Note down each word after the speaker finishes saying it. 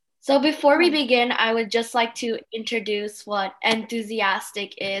So before we Right. begin, I would just like to introduce what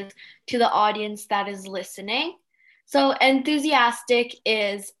Enthusiastic is to the audience that is listening. So Enthusiastic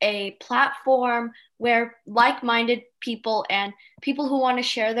is a platform where like-minded people and people who want to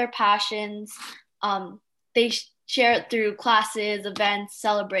share their passions, um, they share it through classes, events,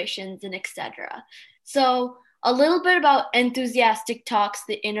 celebrations, and etc. So a little bit about Enthusiastic Talks,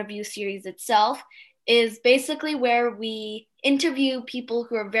 the interview series itself is basically where we interview people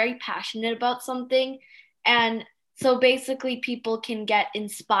who are very passionate about something. And so basically, people can get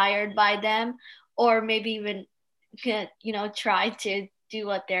inspired by them or maybe even, try to do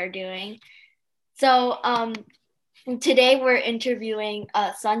what they're doing. So today we're interviewing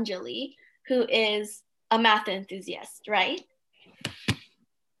Sanjali, who is a math enthusiast, right?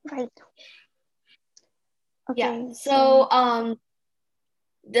 Right. Yeah. Okay. So So,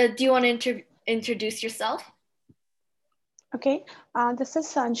 do you want to introduce yourself? okay. This is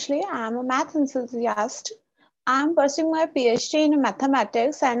Sanjali. I'm a math enthusiast. I'm pursuing my PhD in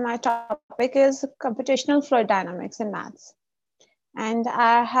mathematics, and my topic is computational fluid dynamics in maths. And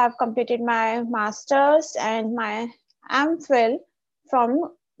I have completed my master's and my MPhil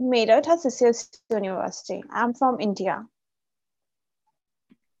from Meerut Associates University. I'm from India.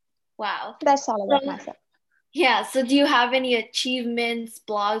 Wow. That's all about So myself. yeah, so do you have any achievements,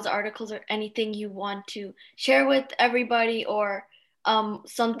 blogs, articles, or anything you want to share with everybody, or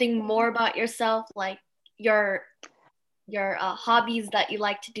something more about yourself, like your hobbies that you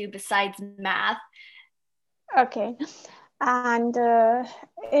like to do besides math? Okay. And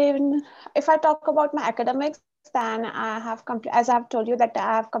in, if I talk about my academics, then I have as I have told you that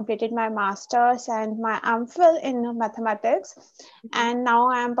I have completed my master's and my MPhil in mathematics, Mhm. and now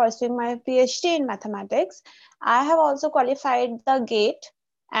I am pursuing my PhD in mathematics. I have also qualified the GATE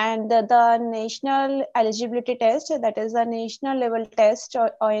and the national eligibility test, that is the national level test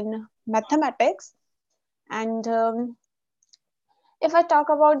in mathematics. And if I talk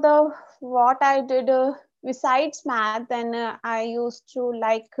about the what I did besides math, then I used to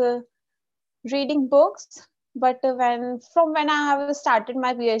like reading books. But when I have started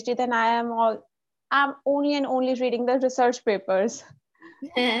my PhD, then I'm only and only reading the research papers.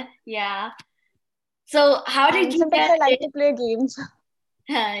 Yeah. So how did And you sometimes get I like it? to play games.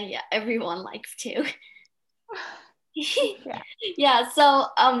 Yeah, everyone likes to. Yeah. Yeah, so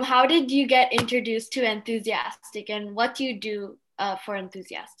how did you get introduced to Enthusiastic, and what do you do for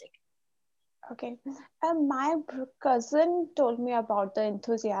Enthusiastic? Okay. My cousin told me about the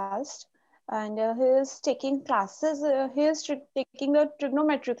enthusiast, and he is taking classes. He is taking the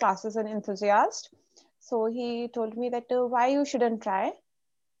trigonometry classes in enthusiast. So he told me that why you shouldn't try,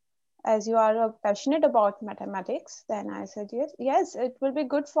 as you are passionate about mathematics. Then I said yes, yes, it will be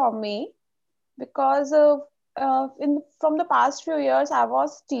good for me because in from the past few years I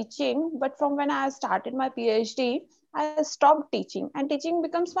was teaching, but from when I started my PhD, I stopped teaching, and teaching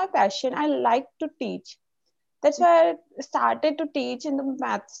becomes my passion. I like to teach. That's why I started to teach in the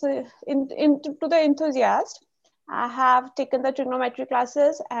maths to the enthusiast. I have taken the trigonometry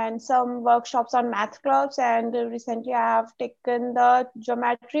classes and some workshops on math clubs, and recently I have taken the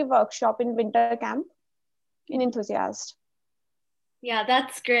geometry workshop in winter camp in enthusiast. Yeah,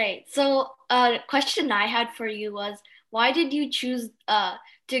 that's great. So, a question I had for you was, why did you choose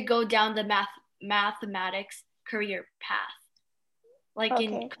to go down the mathematics career path, like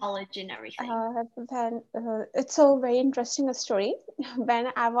in Okay. college and everything? Then it's a very interesting story. When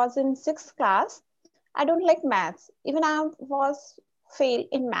I was in sixth class, I don't like maths. Even I was fail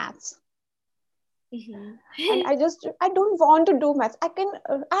in maths, Hmm. and I don't want to do maths.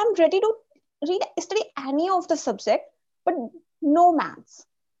 I'm ready to study any of the subject, but no maths.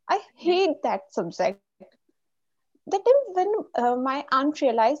 I hate that subject. That time when my aunt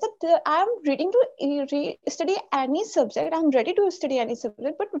realized that I am reading to study any subject, I'm ready to study any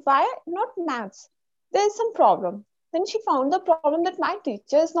subject, but why not maths? There is some problem. Then she found the problem that my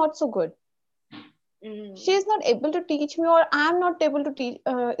teacher is not so good. She Mm. is not able to teach me, or I am not able to teach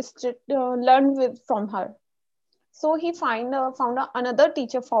learn with from her. So he found another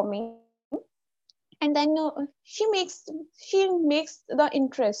teacher for me, and then she makes the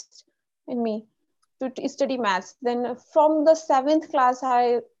interest in me to study maths. Then from the seventh class,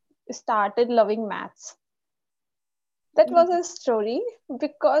 I started loving maths. That was a story,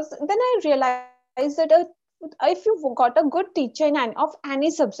 because then I realized that if you got a good teacher of any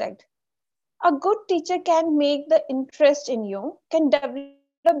subject, a good teacher can make the interest in you, can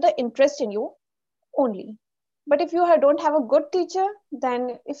develop the interest in you only. But if you don't have a good teacher,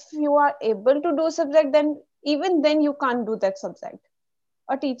 then if you are able to do subject, then even then you can't do that subject.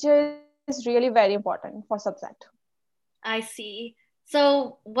 A teacher is really very important for subject. I see.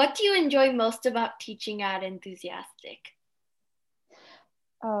 So, what do you enjoy most about teaching at Enthusiastic?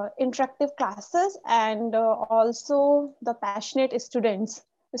 Interactive classes and also the passionate students.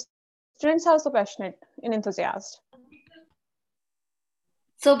 The students are so passionate in Enthusiast.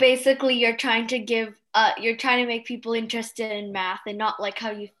 So basically, you're trying to make people interested in math and not like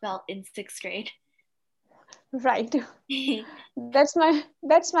how you felt in sixth grade. Right. That's my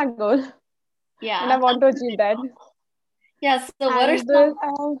goal, and I Yeah. want to achieve that. Yeah. So what are And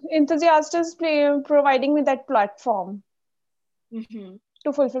some? Enthusiast is providing me that platform Mhm.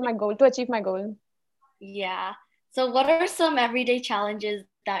 to fulfill my goal, to achieve my goal. Yeah. So what are some everyday challenges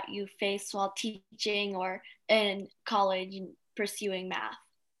that you face while teaching or in college and pursuing math?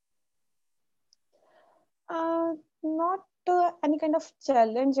 Not any kind of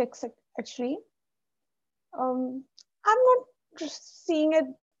challenge, actually. Um, I'm not seeing it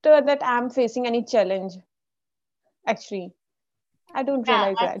that I'm facing any challenge. Actually, I don't Yeah,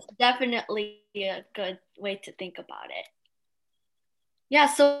 realize that's that. definitely a good way to think about it. Yeah,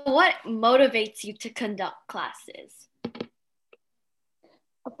 so what motivates you to conduct classes?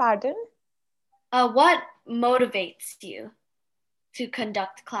 Pardon? What motivates you to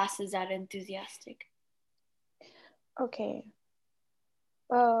conduct classes at Enthusiastic? Okay.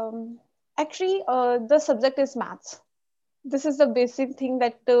 Um, Actually, the subject is maths. This is the basic thing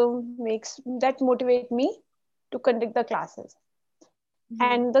that motivate me to conduct the classes. Mhm.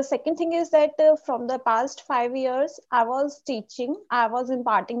 And the second thing is that from the past 5 years, I was teaching, I was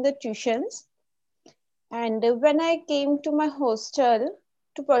imparting the tuitions. And when I came to my hostel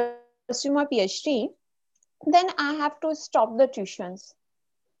to pursue my PhD, then I have to stop the tuitions.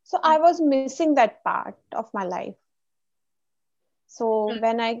 So I was missing that part of my life. So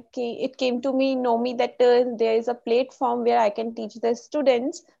when it came to me, know me that there is a platform where I can teach the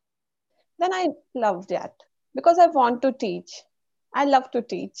students, then I loved that because I want to teach. I love to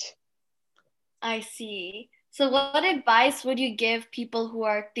teach. I see. So what advice would you give people who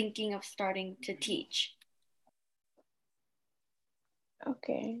are thinking of starting to teach?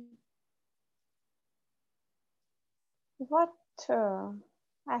 Okay. What? Uh,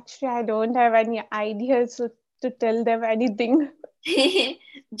 Actually, I don't have any ideas to tell them anything.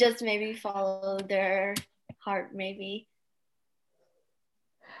 Just maybe follow their heart, maybe.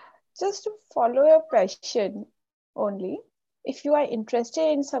 Just to follow your passion only. If you are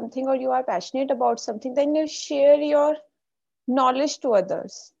interested in something or you are passionate about something, then you share your knowledge to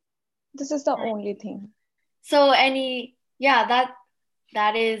others. This is the only thing. So yeah,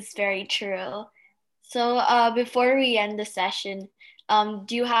 that is very true. So before we end the session,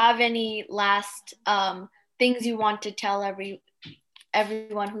 do you have any last things you want to tell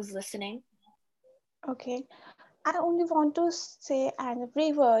everyone who's listening? Okay. I only want to say,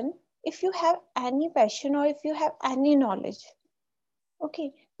 everyone, if you have any passion or if you have any knowledge,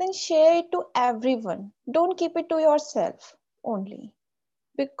 okay, then share it to everyone. Don't keep it to yourself only.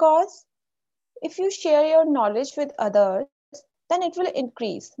 Because if you share your knowledge with others, then it will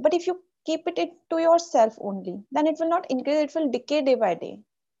increase. But if you keep it to yourself only, then it will not increase, it will decay day by day.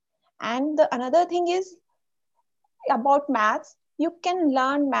 And the another thing is about maths, you can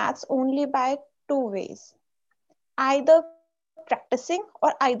learn maths only by two ways, either practicing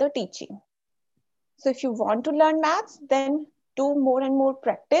or either teaching. So if you want to learn maths, then do more and more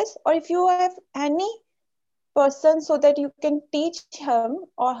practice. Or if you have any person so that you can teach him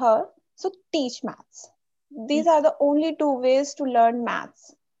or her, so teach maths. These are the only two ways to learn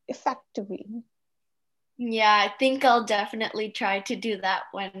maths effectively. Yeah, I think I'll definitely try to do that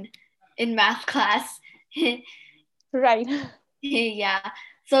when in math class. Right. Yeah.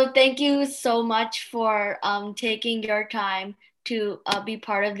 So thank you so much for taking your time to be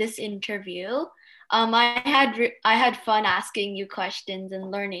part of this interview. I had fun asking you questions and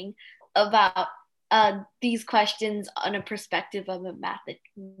learning about these questions on a perspective of a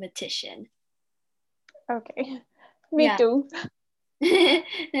mathematician. Okay. Me Yeah. too.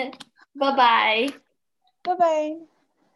 Bye bye. Bye bye.